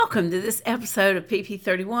Welcome to this episode of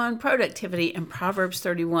PP31, Productivity and Proverbs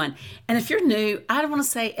 31. And if you're new, I want to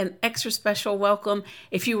say an extra special welcome.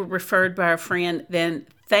 If you were referred by a friend, then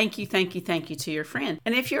thank you to your friend.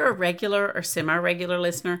 And if you're a regular or semi-regular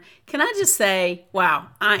listener, can I just say, wow,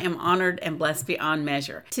 I am honored and blessed beyond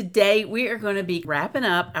measure. Today, we are going to be wrapping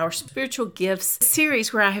up our spiritual gifts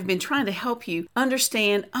series where I have been trying to help you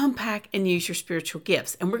understand, unpack, and use your spiritual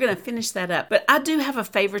gifts. And we're going to finish that up. But I do have a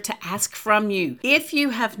favor to ask from you. If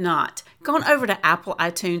you have not gone over to Apple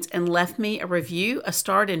iTunes and left me a review, a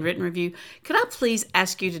starred and written review, could I please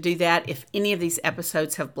ask you to do that if any of these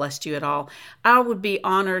episodes have blessed you at all? I would be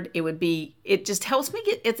honored. It just helps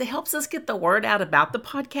it helps us get the word out about the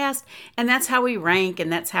podcast, and that's how we rank,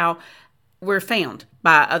 and that's how we're found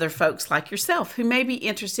by other folks like yourself who may be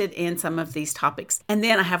interested in some of these topics. And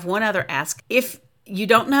then I have one other ask. If you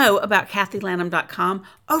don't know about KathyLanham.com,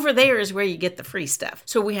 over there is where you get the free stuff.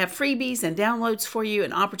 So we have freebies and downloads for you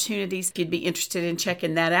and opportunities. If you'd be interested in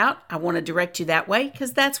checking that out, I want to direct you that way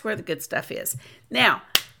because that's where the good stuff is. Now,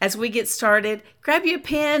 as we get started, grab you a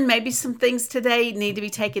pen. Maybe some things today need to be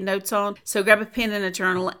taken notes on. So grab a pen and a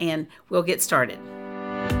journal and we'll get started.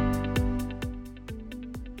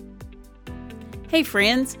 Hey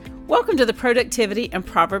friends, welcome to the Productivity and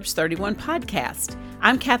Proverbs 31 podcast.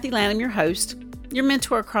 I'm Kathy Lanham, your host, your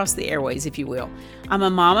mentor across the airways, if you will. I'm a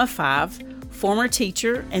mom of 5, former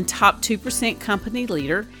teacher and top 2% company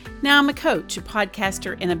leader. Now I'm a coach, a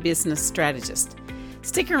podcaster, and a business strategist.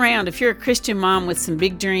 Stick around if you're a Christian mom with some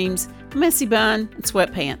big dreams, a messy bun, and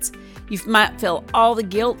sweatpants. You might feel all the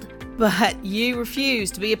guilt, but you refuse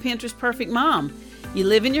to be a Pinterest perfect mom. You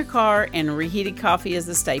live in your car and reheated coffee is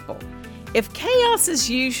a staple. If chaos is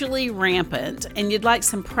usually rampant and you'd like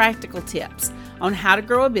some practical tips on how to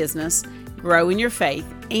grow a business, grow in your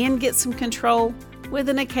faith, and get some control with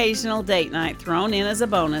an occasional date night thrown in as a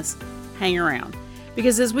bonus, hang around.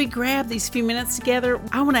 Because as we grab these few minutes together,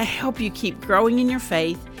 I want to help you keep growing in your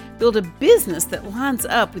faith, build a business that lines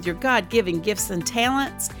up with your God-given gifts and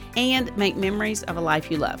talents, and make memories of a life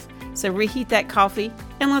you love. So reheat that coffee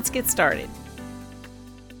and let's get started.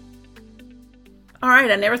 All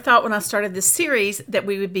right, I never thought when I started this series that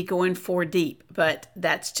we would be going 4 deep, but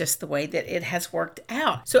that's just the way that it has worked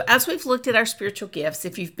out. So as we've looked at our spiritual gifts,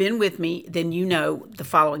 if you've been with me, then you know the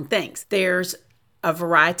following things. There's a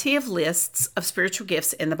variety of lists of spiritual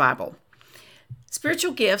gifts in the Bible.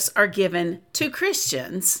 Spiritual gifts are given to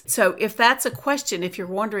Christians. So if that's a question, if you're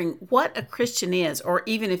wondering what a Christian is, or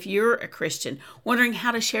even if you're a Christian, wondering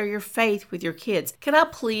how to share your faith with your kids, can I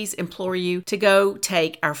please implore you to go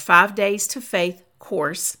take our 5 Days to Faith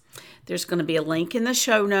course. There's going to be a link in the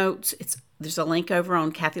show notes. There's a link over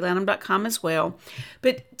on KathyLanham.com as well.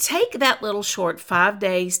 But take that little short 5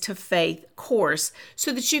 Days to Faith course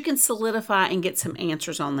so that you can solidify and get some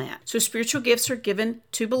answers on that. So spiritual gifts are given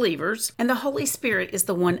to believers, and the Holy Spirit is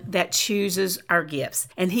the one that chooses our gifts.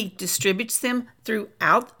 And He distributes them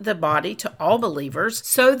throughout the body to all believers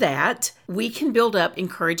so that we can build up,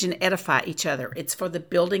 encourage, and edify each other. It's for the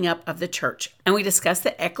building up of the church. And we discussed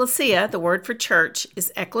that ecclesia, the word for church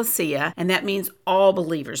is ecclesia, and that means all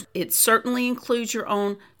believers. It certainly includes your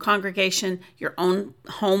own congregation, your own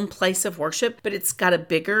home place of worship, but it's got a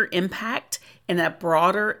bigger impact and a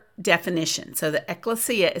broader definition. So the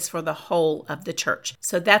ecclesia is for the whole of the church.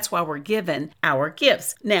 So that's why we're given our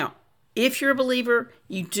gifts. Now, if you're a believer,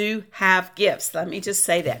 you do have gifts. Let me just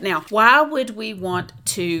say that. Now, why would we want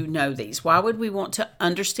to know these? Why would we want to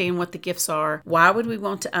understand what the gifts are? Why would we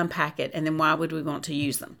want to unpack it? And then why would we want to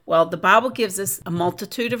use them? Well, the Bible gives us a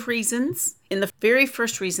multitude of reasons. And the very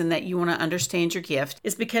first reason that you want to understand your gift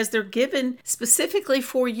is because they're given specifically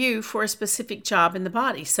for you for a specific job in the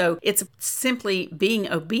body. So it's simply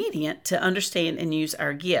being obedient to understand and use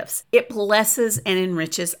our gifts. It blesses and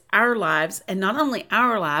enriches our lives, and not only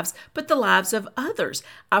our lives, but the lives of others.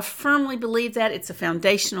 I firmly believe that it's a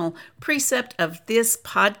foundational precept of this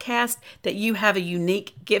podcast that you have a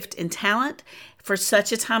unique gift and talent for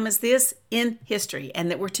such a time as this in history, and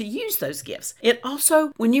that we're to use those gifts. It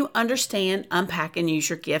also, when you understand, unpack, and use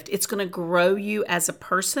your gift, it's going to grow you as a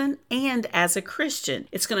person and as a Christian.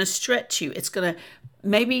 It's going to stretch you. It's going to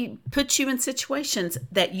maybe put you in situations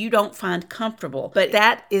that you don't find comfortable, but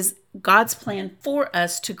that is God's plan for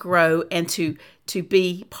us to grow and to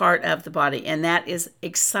be part of the body, and that is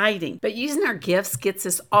exciting. But using our gifts gets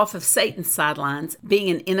us off of Satan's sidelines, being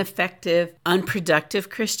an ineffective, unproductive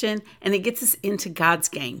Christian, and it gets us into God's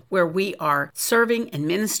game, where we are serving and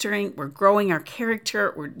ministering, we're growing our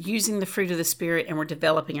character, we're using the fruit of the Spirit, and we're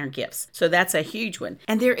developing our gifts. So that's a huge one.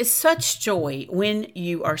 And there is such joy when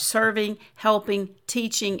you are serving, helping,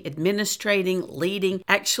 teaching, administrating, leading,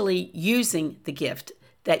 actually using the gift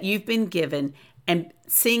that you've been given And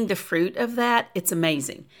seeing the fruit of that, it's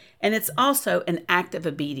amazing. And it's also an act of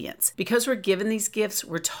obedience. Because we're given these gifts,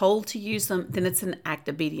 we're told to use them, then it's an act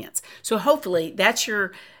of obedience. So hopefully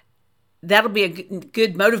that'll be a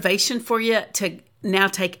good motivation for you to now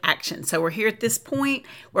take action. So we're here at this point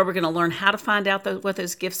where we're going to learn how to find out what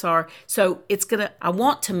those gifts are. So I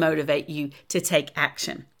want to motivate you to take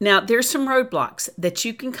action. Now, there's some roadblocks that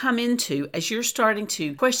you can come into as you're starting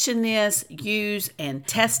to question this, use, and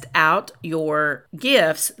test out your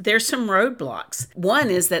gifts. There's some roadblocks.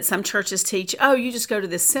 One is that some churches teach, you just go to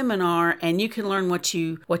this seminar and you can learn what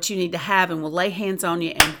you need to have, and we'll lay hands on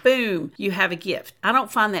you and boom, you have a gift. I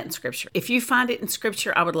don't find that in Scripture. If you find it in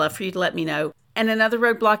Scripture, I would love for you to let me know. And another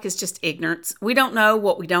roadblock is just ignorance. We don't know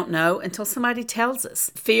what we don't know until somebody tells us.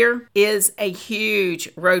 Fear is a huge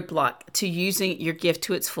roadblock to using your gift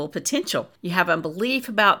to its full potential. You have unbelief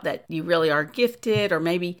about that you really are gifted, or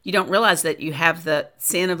maybe you don't realize that you have the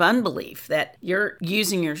sin of unbelief, that you're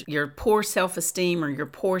using your poor self-esteem or your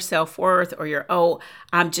poor self-worth or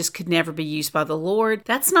I just could never be used by the Lord.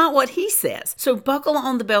 That's not what He says. So buckle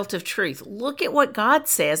on the belt of truth. Look at what God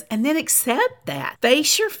says and then accept that.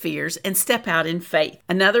 Face your fears and step out in faith.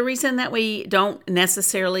 Another reason that we don't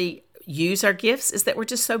necessarily use our gifts is that we're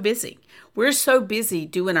just so busy. We're so busy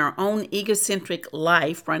doing our own egocentric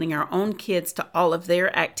life, running our own kids to all of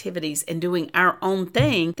their activities and doing our own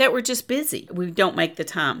thing, that we're just busy. We don't make the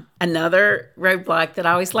time. Another roadblock that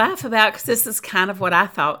I always laugh about, because this is kind of what I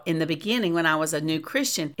thought in the beginning when I was a new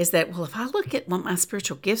Christian, is that, if I look at what my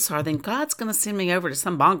spiritual gifts are, then God's going to send me over to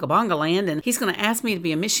some bonga land and He's going to ask me to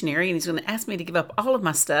be a missionary and He's going to ask me to give up all of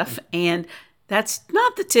my stuff. And that's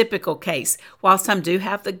not the typical case. While some do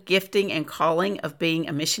have the gifting and calling of being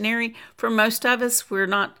a missionary, for most of us, we're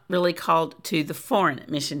not really called to the foreign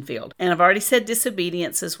mission field. And I've already said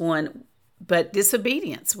disobedience is one, but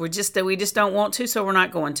disobedience, we just don't want to, so we're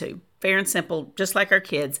not going to. Fair and simple, just like our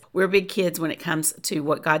kids. We're big kids when it comes to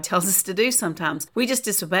what God tells us to do sometimes. We just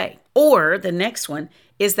disobey. Or the next one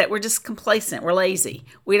is that we're just complacent. We're lazy.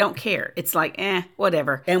 We don't care. It's like,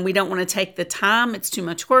 whatever. And we don't want to take the time. It's too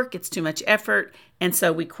much work. It's too much effort. And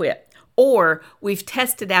so we quit. Or we've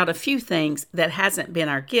tested out a few things that hasn't been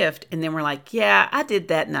our gift, and then we're like, yeah, I did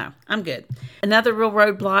that. No, I'm good. Another real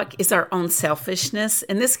roadblock is our own selfishness,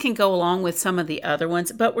 and this can go along with some of the other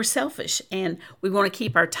ones, but we're selfish, and we want to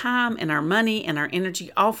keep our time and our money and our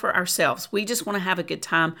energy all for ourselves. We just want to have a good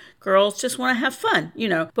time. Girls just want to have fun,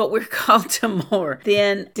 but we're called to more.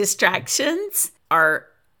 Then distractions are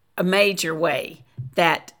a major way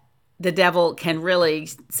that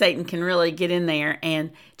Satan can really get in there and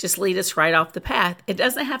just lead us right off the path. It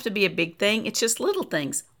doesn't have to be a big thing. It's just little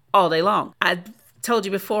things all day long. I told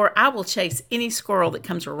you before, I will chase any squirrel that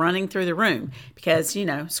comes running through the room because,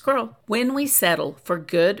 squirrel. When we settle for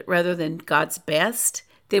good rather than God's best,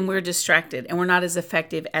 then we're distracted and we're not as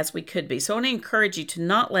effective as we could be. So I want to encourage you to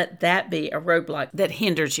not let that be a roadblock that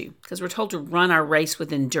hinders you, because we're told to run our race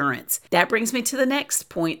with endurance. That brings me to the next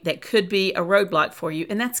point that could be a roadblock for you,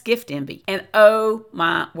 and that's gift envy. And oh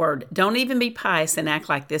my word, don't even be pious and act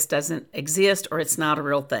like this doesn't exist or it's not a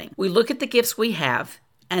real thing. We look at the gifts we have,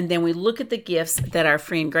 and then we look at the gifts that our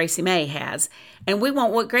friend Gracie May has, and we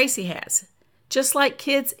want what Gracie has. Just like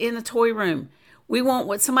kids in a toy room. We want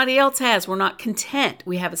what somebody else has. We're not content.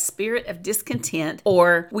 We have a spirit of discontent,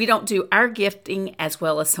 or we don't do our gifting as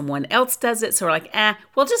well as someone else does it. So we're like,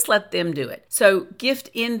 we'll just let them do it. So gift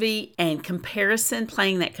envy and comparison,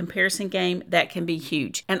 playing that comparison game, that can be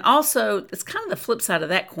huge. And also, it's kind of the flip side of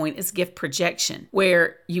that coin is gift projection,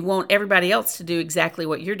 where you want everybody else to do exactly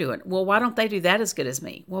what you're doing. Well, why don't they do that as good as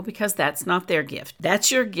me? Well, because that's not their gift.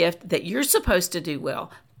 That's your gift that you're supposed to do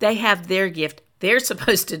well. They have their gift. They're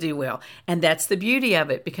supposed to do well. And that's the beauty of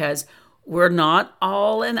it, because we're not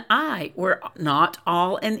all an eye. We're not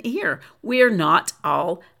all an ear. We're not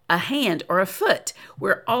all a hand or a foot.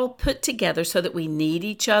 We're all put together so that we need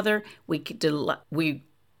each other. We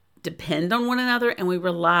depend on one another and we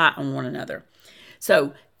rely on one another.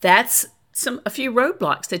 So that's a few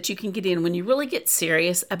roadblocks that you can get in when you really get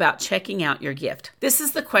serious about checking out your gift. This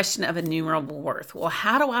is the question of innumerable worth. Well,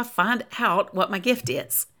 how do I find out what my gift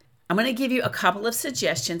is? I'm going to give you a couple of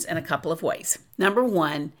suggestions in a couple of ways. Number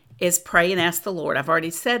one is pray and ask the Lord. I've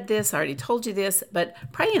already said this, I already told you this, but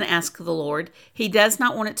pray and ask the Lord. He does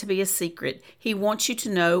not want it to be a secret. He wants you to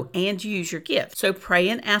know and use your gift. So pray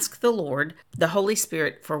and ask the Lord, the Holy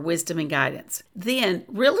Spirit, for wisdom and guidance. Then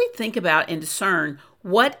really think about and discern,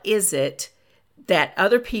 what is it that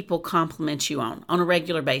other people compliment you on a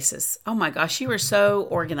regular basis? Oh my gosh, you are so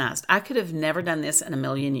organized. I could have never done this in a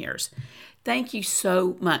million years. Thank you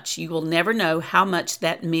so much. You will never know how much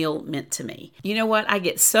that meal meant to me. You know what? I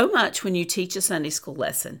get so much when you teach a Sunday school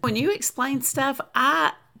lesson. When you explain stuff,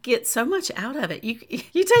 I get so much out of it.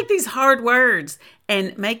 You take these hard words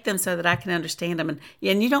and make them so that I can understand them.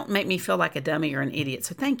 And you don't make me feel like a dummy or an idiot.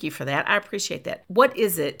 So thank you for that. I appreciate that. What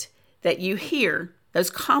is it that you hear, those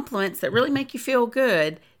compliments that really make you feel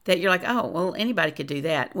good, that you're like, oh, well, anybody could do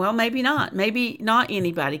that? Well, maybe not. Maybe not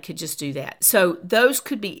anybody could just do that. So those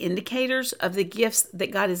could be indicators of the gifts that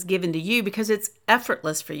God has given to you, because it's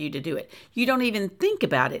effortless for you to do it. You don't even think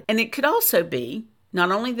about it. And it could also be not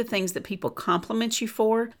only the things that people compliment you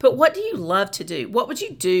for, but what do you love to do? What would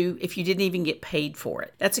you do if you didn't even get paid for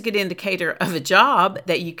it? That's a good indicator of a job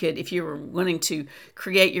that you could, if you were wanting to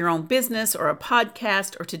create your own business or a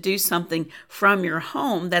podcast or to do something from your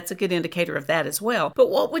home, that's a good indicator of that as well. But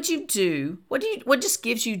what would you do? What just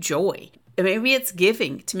gives you joy? Maybe it's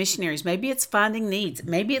giving to missionaries. Maybe it's finding needs.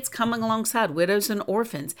 Maybe it's coming alongside widows and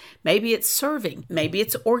orphans. Maybe it's serving. Maybe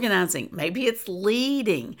it's organizing. Maybe it's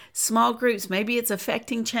leading small groups. Maybe it's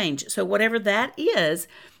affecting change. So whatever that is,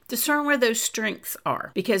 discern where those strengths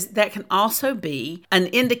are, because that can also be an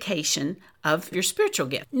indication of your spiritual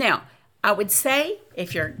gift. Now, I would say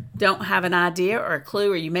if you don't have an idea or a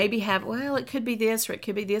clue, or you maybe have, well, it could be this or it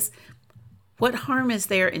could be this, what harm is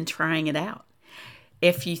there in trying it out?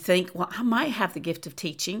 If you think, well, I might have the gift of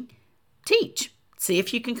teaching, teach. See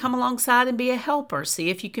if you can come alongside and be a helper. See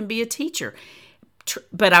if you can be a teacher.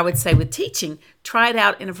 But I would say with teaching, try it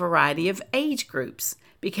out in a variety of age groups,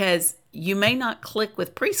 because you may not click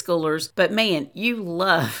with preschoolers, but man, you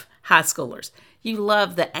love high schoolers. You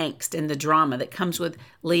love the angst and the drama that comes with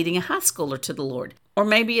leading a high schooler to the Lord. Or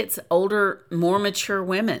maybe it's older, more mature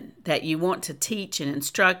women that you want to teach and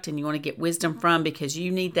instruct and you want to get wisdom from, because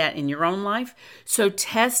you need that in your own life. So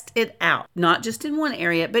test it out, not just in one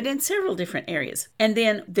area, but in several different areas. And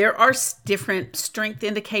then there are different strength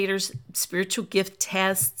indicators, spiritual gift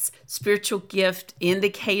tests, spiritual gift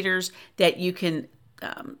indicators that you can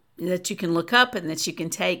look up and that you can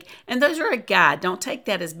take. And those are a guide. Don't take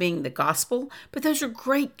that as being the gospel, but those are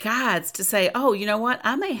great guides to say, oh, you know what?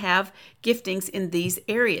 I may have giftings in these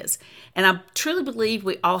areas. And I truly believe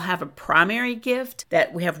we all have a primary gift,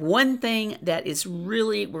 that we have one thing that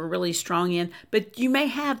we're really strong in, but you may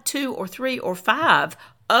have 2 or 3 or 5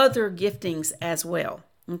 other giftings as well.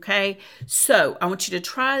 Okay, so I want you to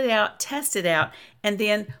try it out, test it out, and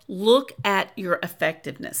then look at your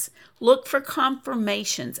effectiveness. Look for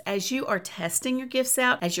confirmations as you are testing your gifts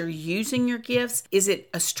out, as you're using your gifts. Is it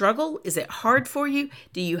a struggle? Is it hard for you?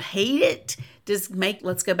 Do you hate it?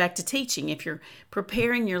 Let's go back to teaching. If you're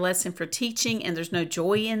preparing your lesson for teaching and there's no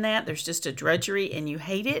joy in that, there's just a drudgery and you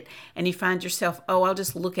hate it, and you find yourself, oh, I'll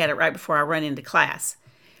just look at it right before I run into class,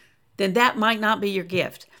 then that might not be your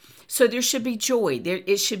gift. So there should be joy.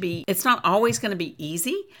 It's not always going to be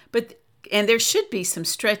easy, and there should be some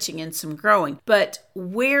stretching and some growing. But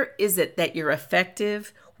where is it that you're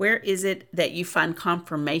effective? Where is it that you find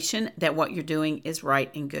confirmation that what you're doing is right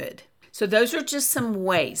and good? So those are just some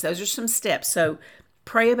ways. Those are some steps. So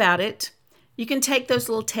pray about it. You can take those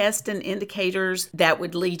little tests and indicators that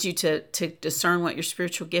would lead you to discern what your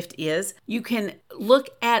spiritual gift is. You can look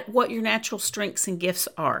at what your natural strengths and gifts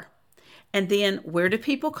are. And then where do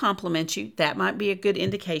people compliment you? That might be a good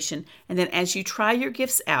indication. And then as you try your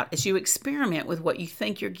gifts out, as you experiment with what you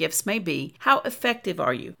think your gifts may be, how effective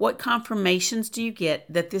are you? What confirmations do you get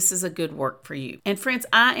that this is a good work for you? And friends,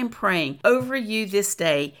 I am praying over you this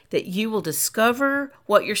day that you will discover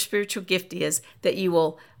what your spiritual gift is, that you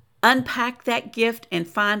will unpack that gift and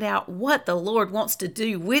find out what the Lord wants to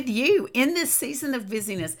do with you in this season of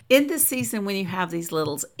busyness, in this season when you have these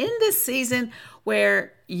littles, in this season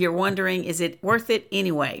where you're wondering, is it worth it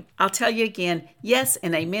anyway? I'll tell you again, yes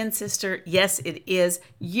and amen, sister. Yes, it is.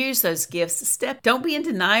 Use those gifts. Don't be in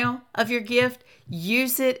denial of your gift.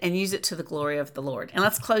 Use it and use it to the glory of the Lord. And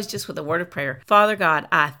let's close just with a word of prayer. Father God,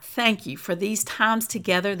 I thank you for these times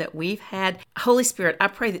together that we've had. Holy Spirit, I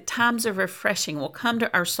pray that times of refreshing will come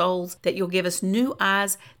to our souls, that you'll give us new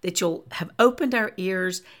eyes, that you'll have opened our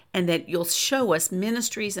ears, and that you'll show us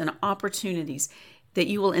ministries and opportunities, that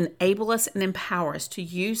you will enable us and empower us to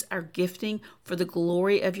use our gifting for the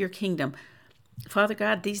glory of your kingdom. Father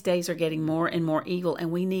God, these days are getting more and more evil, and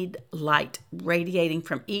we need light radiating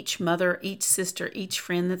from each mother, each sister, each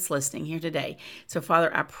friend that's listening here today. So,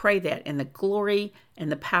 Father, I pray that in the glory and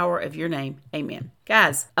the power of your name. Amen.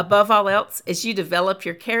 Guys, above all else, as you develop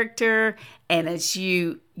your character and as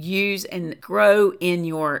you use and grow in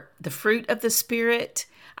the fruit of the Spirit,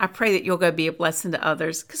 I pray that you'll go be a blessing to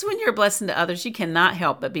others, because when you're a blessing to others, you cannot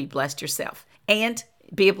help but be blessed yourself. And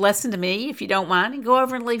Be a blessing to me if you don't mind, and go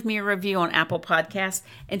over and leave me a review on Apple Podcasts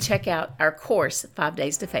and check out our course, 5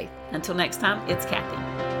 Days to Faith. Until next time, it's Kathy.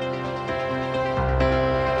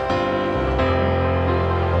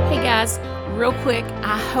 Hey guys, real quick,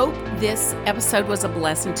 I hope this episode was a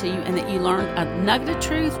blessing to you and that you learned a nugget of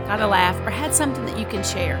truth, got a laugh, or had something that you can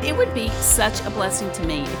share. It would be such a blessing to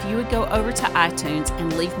me if you would go over to iTunes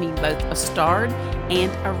and leave me both a starred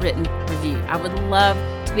and a written review. I would love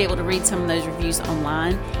to be able to read some of those reviews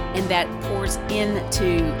online, and that pours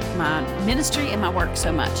into my ministry and my work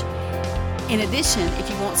so much. In addition, if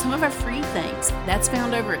you want some of our free things, that's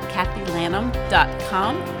found over at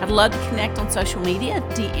kathylanham.com. I'd love to connect on social media.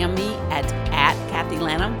 DM me at Kathy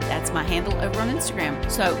Lanham. That's my handle over on Instagram.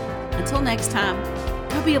 So until next time,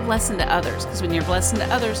 go be a blessing to others, because when you're a blessing to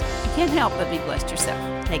others, you can't help but be blessed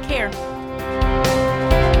yourself. Take care.